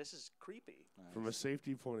 I was like, this is creepy. From a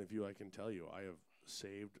safety point of view, I can tell you I have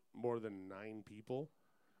saved more than 9 people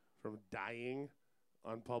from dying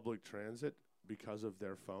on public transit because of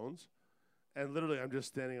their phones. And literally, I'm just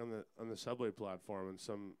standing on the subway platform, and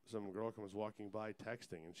some girl comes walking by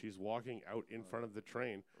texting, and she's walking out in front of the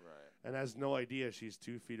train, and has no idea she's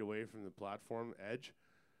 2 feet away from the platform edge.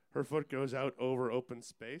 Her foot goes out over open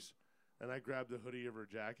space, and I grab the hoodie of her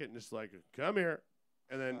jacket and just like, come here,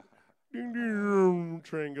 and then ding, ding,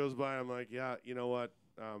 train goes by. I'm like, yeah, you know what?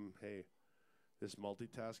 Hey, this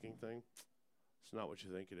multitasking thing, it's not what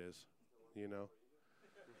you think it is, you know.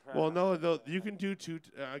 Well, no, though you can do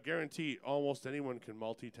I guarantee almost anyone can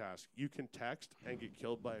multitask. You can text and get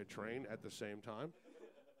killed by a train at the same time.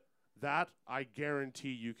 That I guarantee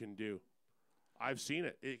you can do. I've seen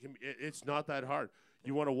it. It's not that hard.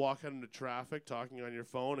 You want to walk out into traffic, talking on your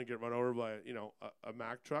phone, and get run over by a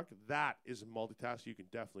Mack truck. That is a multitask you can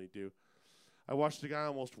definitely do. I watched a guy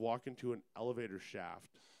almost walk into an elevator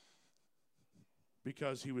shaft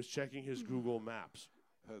because he was checking his Google Maps.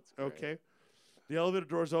 That's great. Okay. The elevator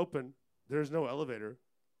door's open. There's no elevator.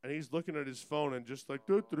 And he's looking at his phone and just like,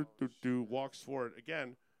 walks forward.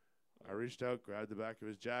 Again, I reached out, grabbed the back of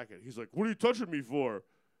his jacket. He's like, what are you touching me for?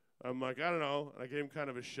 I'm like, I don't know. And I gave him kind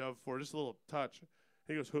of a shove for just a little touch.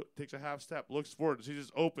 He goes, takes a half step, looks forward, sees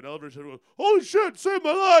this open elevator, and goes, holy shit, save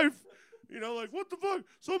my life. Like, what the fuck?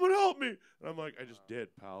 Someone help me. And I'm like, I just did,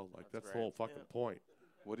 pal. Like, that's the whole fucking point.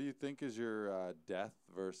 What do you think is your death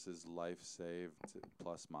versus life saved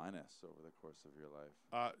plus minus over the course of your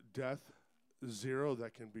life? Death, 0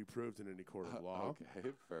 that can be proved in any court of law. Okay,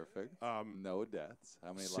 perfect. No deaths.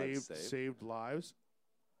 How many lives saved? Saved lives?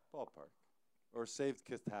 Ballpark. Or saved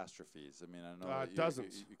catastrophes. I mean, I know that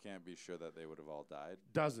dozens. You can't be sure that they would have all died.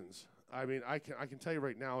 Dozens. I mean, I can tell you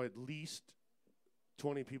right now, at least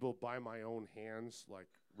 20 people by my own hands, like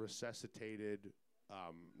resuscitated,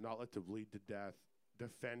 not let them bleed to death,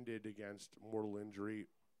 defended against mortal injury,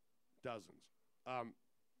 dozens.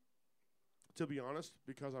 To be honest,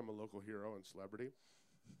 because I'm a local hero and celebrity,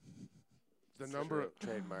 the number of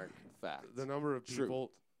trademark fact, the number of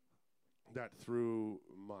people that through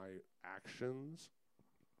my actions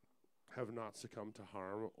have not succumbed to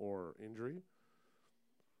harm or injury,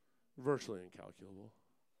 virtually incalculable.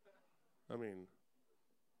 I mean,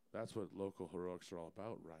 that's what local heroics are all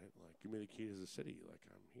about, right? Like, give me the key to the city. Like,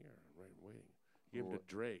 I'm here, I'm right waiting. Gave him to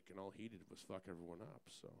Drake, and all he did was fuck everyone up.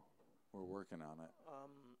 So we're working on it.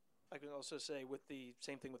 I can also say with the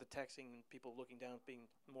same thing with the texting and people looking down being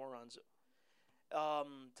morons.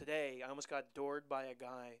 Today, I almost got doored by a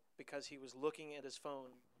guy because he was looking at his phone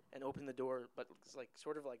and opened the door, but it's like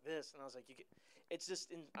sort of like this, and I was like, it's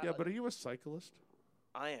just but are you a cyclist?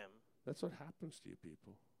 I am. That's what happens to you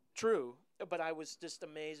people. True, but I was just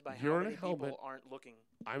amazed by how many people aren't looking.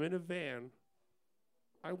 I'm in a van.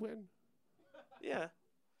 I win. Yeah.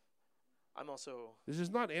 I'm also... This is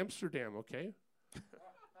not Amsterdam, okay?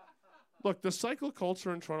 Look, the cycle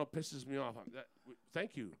culture in Toronto pisses me off.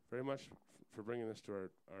 Thank you very much for bringing this to our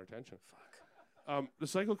attention. Fuck. The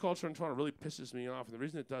cycle culture in Toronto really pisses me off, and the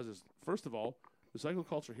reason it does is, first of all, the cycle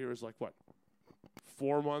culture here is like, what,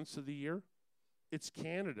 4 months of the year? It's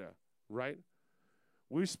Canada, right?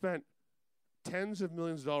 We've spent tens of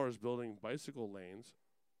millions of dollars building bicycle lanes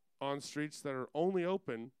on streets that are only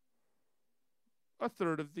open a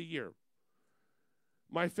third of the year.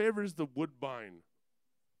 My favorite is the Woodbine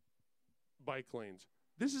bike lanes.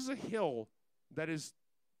 This is a hill that is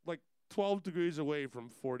like 12 degrees away from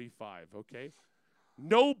 45, okay?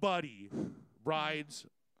 Nobody rides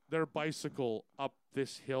their bicycle up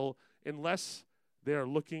this hill unless they're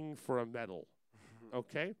looking for a medal,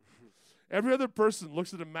 okay? Every other person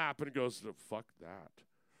looks at a map and goes, fuck that.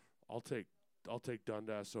 I'll take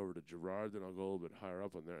Dundas over to Gerrard, then I'll go a little bit higher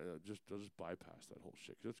up on there. I'll just bypass that whole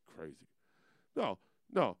shit. 'Cause it's crazy. No.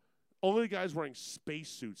 Only guys wearing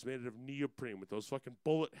spacesuits made out of neoprene with those fucking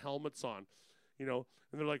bullet helmets on, and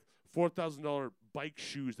they're like $4,000 bike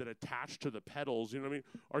shoes that attach to the pedals,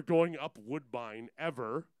 are going up Woodbine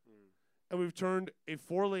ever. And we've turned a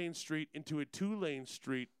 4-lane street into a 2-lane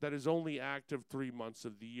street that is only active 3 months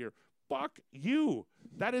of the year. Fuck you.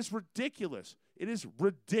 That is ridiculous. It is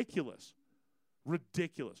ridiculous.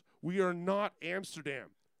 Ridiculous. We are not Amsterdam.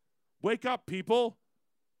 Wake up, people.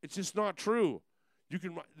 It's just not true.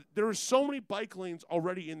 There are so many bike lanes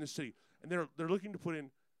already in the city, and they're looking to put in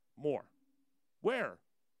more. Where?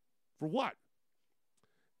 For what?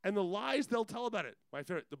 And the lies they'll tell about it. My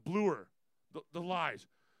favorite, the Bloor, the lies.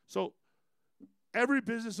 So every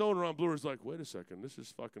business owner on Bloor is like, wait a second, this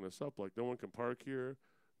is fucking us up. Like, no one can park here.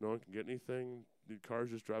 No one can get anything. The cars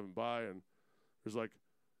just driving by, and there's like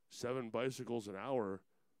 7 bicycles an hour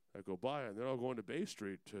that go by, and they're all going to Bay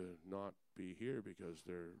Street to not be here because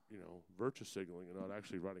they're, virtue signaling and not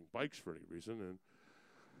actually riding bikes for any reason, and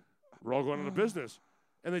we're all going out of business.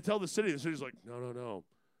 And they tell the city's like, no.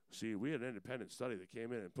 See, we had an independent study that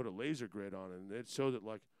came in and put a laser grid on it, and it showed that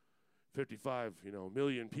like 55,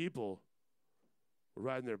 million people were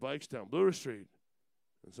riding their bikes down Bloor Street.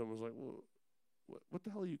 And someone was like, well, what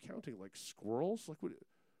the hell are you counting? Like squirrels? Like what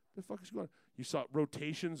the fuck is going on? You saw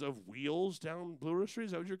rotations of wheels down Bloor Street?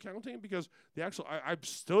 Is that what you're counting? Because the actual, I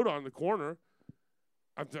stood on the corner.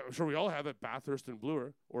 I'm sure we all have at Bathurst and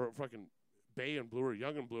Bloor, or fucking Bay and Bloor,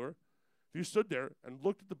 Young and Bloor. If you stood there and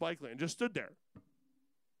looked at the bike lane, just stood there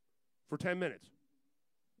for 10 minutes,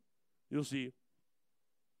 you'll see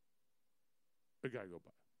a guy go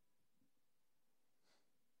by.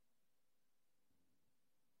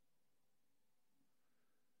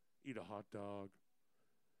 Eat a hot dog,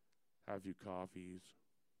 have a few coffees,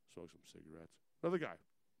 smoke some cigarettes. Another guy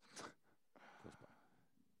goes by.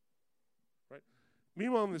 Right?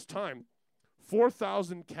 Meanwhile, in this time,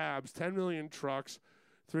 4,000 cabs, 10 million trucks,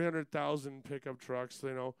 300,000 pickup trucks,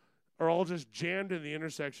 are all just jammed in the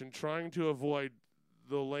intersection trying to avoid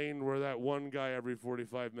the lane where that one guy every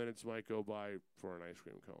 45 minutes might go by for an ice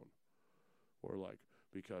cream cone. Or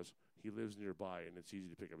because he lives nearby and it's easy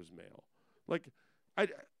to pick up his mail.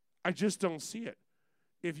 I just don't see it.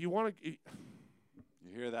 If you want to...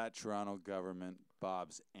 You hear that, Toronto government?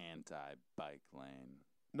 Bob's anti-bike lane.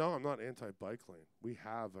 No, I'm not anti-bike lane. We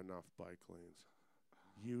have enough bike lanes.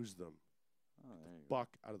 Use them. Oh, there you Buck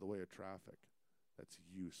out of the way of traffic. That's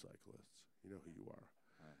you, cyclists. You know who you are.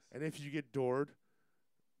 Nice. And if you get doored,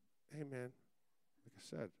 hey, man, like I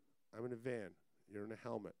said, I'm in a van. You're in a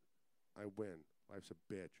helmet. I win. Life's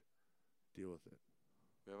a bitch. Deal with it.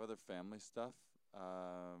 We have other family stuff.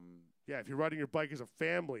 Yeah, if you're riding your bike as a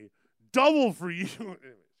family, double for you. Anyways,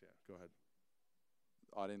 yeah, go ahead.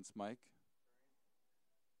 Audience mic.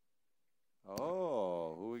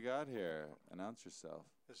 Oh, who we got here? Announce yourself.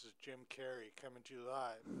 This is Jim Carrey coming to you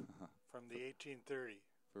live from the 1830.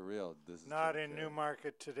 For real, this is Not Jim in Carrey.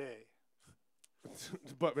 Newmarket today.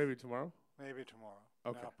 But maybe tomorrow? Maybe tomorrow.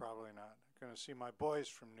 Okay. No, probably not. Going to see my boys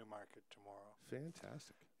from Newmarket tomorrow.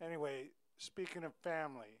 Fantastic. Anyway, speaking of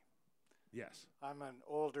family, Yes. I'm an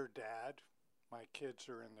older dad. My kids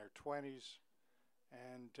are in their 20s.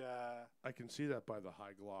 And I can see that by the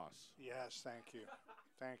high gloss. yes, thank you.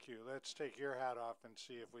 Thank you. Let's take your hat off and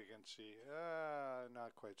see if we can see.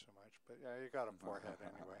 Not quite so much, but yeah, you got a forehead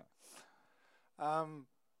anyway.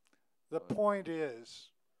 The point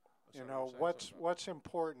is, what's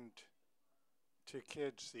important to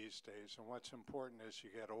kids these days, and what's important as you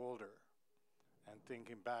get older, and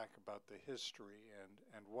thinking back about the history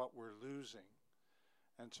and what we're losing.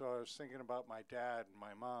 And so I was thinking about my dad and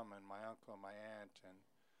my mom and my uncle and my aunt and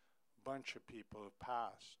a bunch of people who've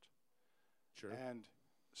passed. Sure. And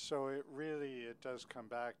so it does come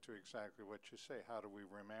back to exactly what you say. How do we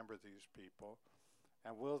remember these people?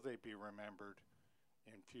 And will they be remembered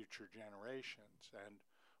in future generations? And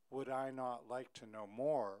would I not like to know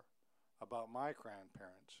more about my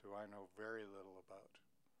grandparents, who I know very little about?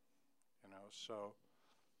 So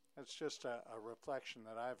it's just a reflection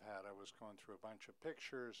that I've had. I was going through a bunch of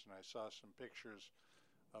pictures, and I saw some pictures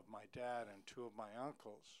of my dad and two of my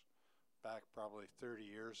uncles back probably 30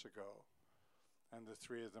 years ago. And the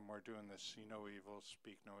three of them were doing this see no evil,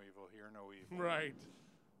 speak no evil, hear no evil. Right.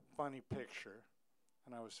 Funny picture.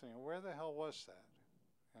 And I was thinking, where the hell was that?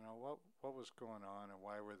 What was going on, and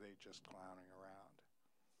why were they just clowning around?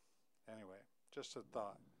 Anyway, just a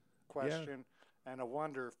thought. Question and a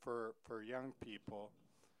wonder for young people.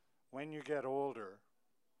 When you get older,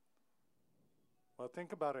 well,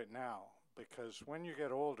 think about it now, because when you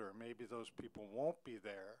get older, maybe those people won't be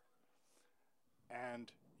there,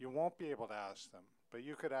 and you won't be able to ask them, but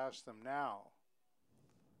you could ask them now.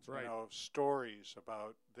 That's right. Stories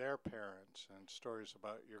about their parents and stories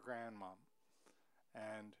about your grandmom.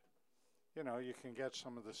 And, you can get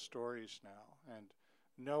some of the stories now and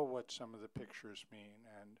know what some of the pictures mean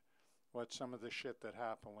and what some of the shit that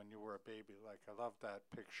happened when you were a baby. Like, I love that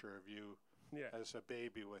picture of you as a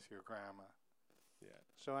baby with your grandma. Yeah.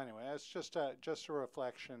 So anyway, it's just a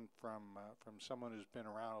reflection from someone who's been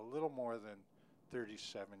around a little more than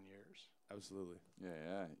 37 years. Absolutely.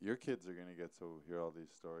 Yeah. Your kids are going to get to hear all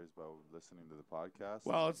these stories by listening to the podcast.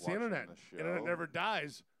 Well, and it's the watching internet. The Internet show. never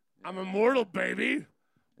dies. I'm Yeah. immortal, baby.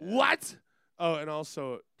 Yeah. What? Oh, and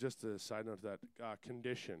also, just a side note to that,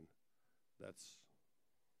 condition. That's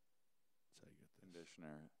how you get this.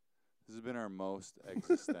 Conditioner. This has been our most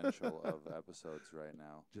existential of episodes right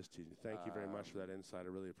now. Just teasing. Thank you very much for that insight. I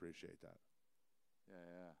really appreciate that.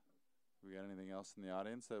 Yeah. We got anything else in the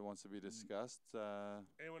audience that wants to be discussed?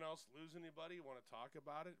 Anyone else lose anybody? You want to talk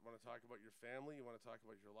about it? Want to talk about your family? You want to talk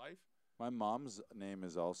about your life? My mom's name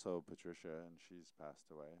is also Patricia, and she's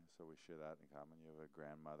passed away, so we share that in common. You have a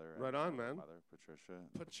grandmother. Right and on, a man. Mother, Patricia.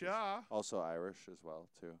 Pacha. Also Irish as well,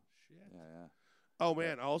 too. Shit. Yeah. Oh,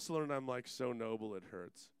 man. I also learned I'm, like, so noble it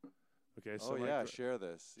hurts. Okay, so Share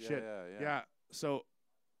this. Yeah, shit. yeah. So,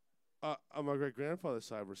 on my great-grandfather's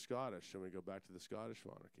side, we're Scottish, and we go back to the Scottish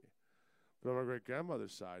monarchy. But on my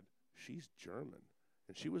great-grandmother's side, she's German,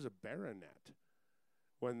 and she was a baronet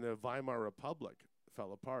when the Weimar Republic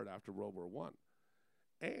fell apart after World War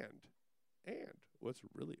I. And what's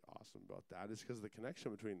really awesome about that is because of the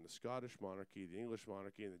connection between the Scottish monarchy, the English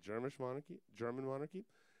monarchy, and the German monarchy,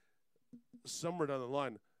 somewhere down the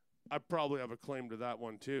line, I probably have a claim to that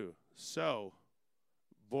one too. So,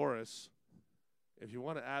 Boris, if you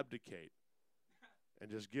want to abdicate and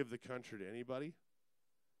just give the country to anybody,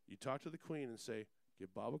 you talk to the Queen and say,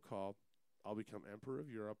 give Bob a call. I'll become Emperor of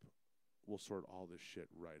Europe. We'll sort all this shit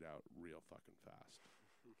right out real fucking fast.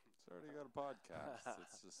 It's already got a podcast. It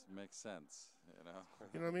just makes sense, you know.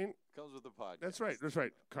 You know what I mean? Comes with the podcast. That's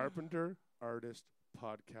right. Carpenter, artist,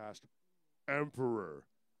 podcast, emperor.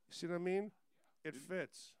 You see what I mean? It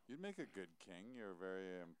fits. You'd make a good king. You're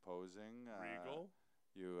very imposing. Regal.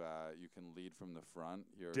 You can lead from the front.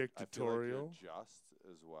 You're Dictatorial. I feel like you're just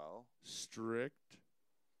as well. Strict.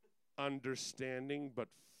 Understanding but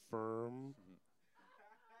firm.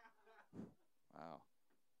 Wow.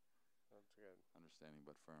 That's good. Understanding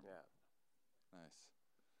but firm. Yeah.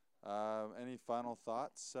 Nice. Any final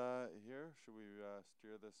thoughts here? Should we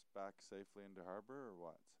steer this back safely into harbor or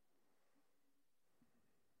what?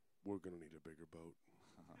 We're going to need a bigger boat.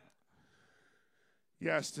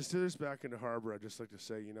 Yes, to steer this back into harbor, I'd just like to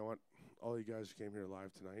say, you know what? All you guys who came here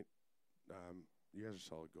live tonight, you guys are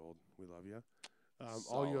solid gold. We love you.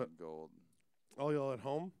 Solid gold. All y'all at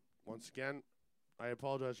home, once again, I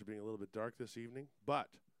apologize for being a little bit dark this evening, but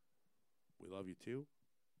we love you too.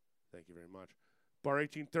 Thank you very much. Bar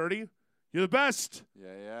 1830, you're the best.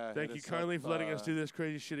 Yeah. Thank you kindly for letting us do this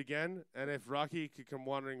crazy shit again. And if Rocky could come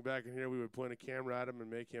wandering back in here, we would point a camera at him and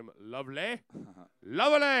make him lovely.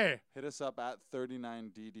 Lovely. Hit us up at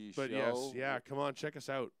 39DD But Show. yes, come on, check us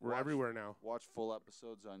out. We're everywhere now. Watch full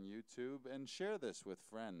episodes on YouTube and share this with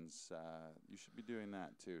friends. You should be doing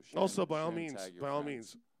that too. Also, by all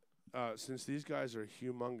means, since these guys are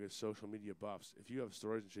humongous social media buffs, if you have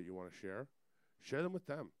stories and shit you want to share them with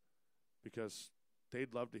them because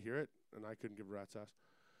they'd love to hear it, and I couldn't give a rat's ass.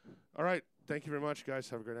 All right. Thank you very much, guys.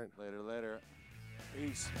 Have a great night. Later.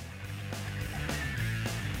 Peace.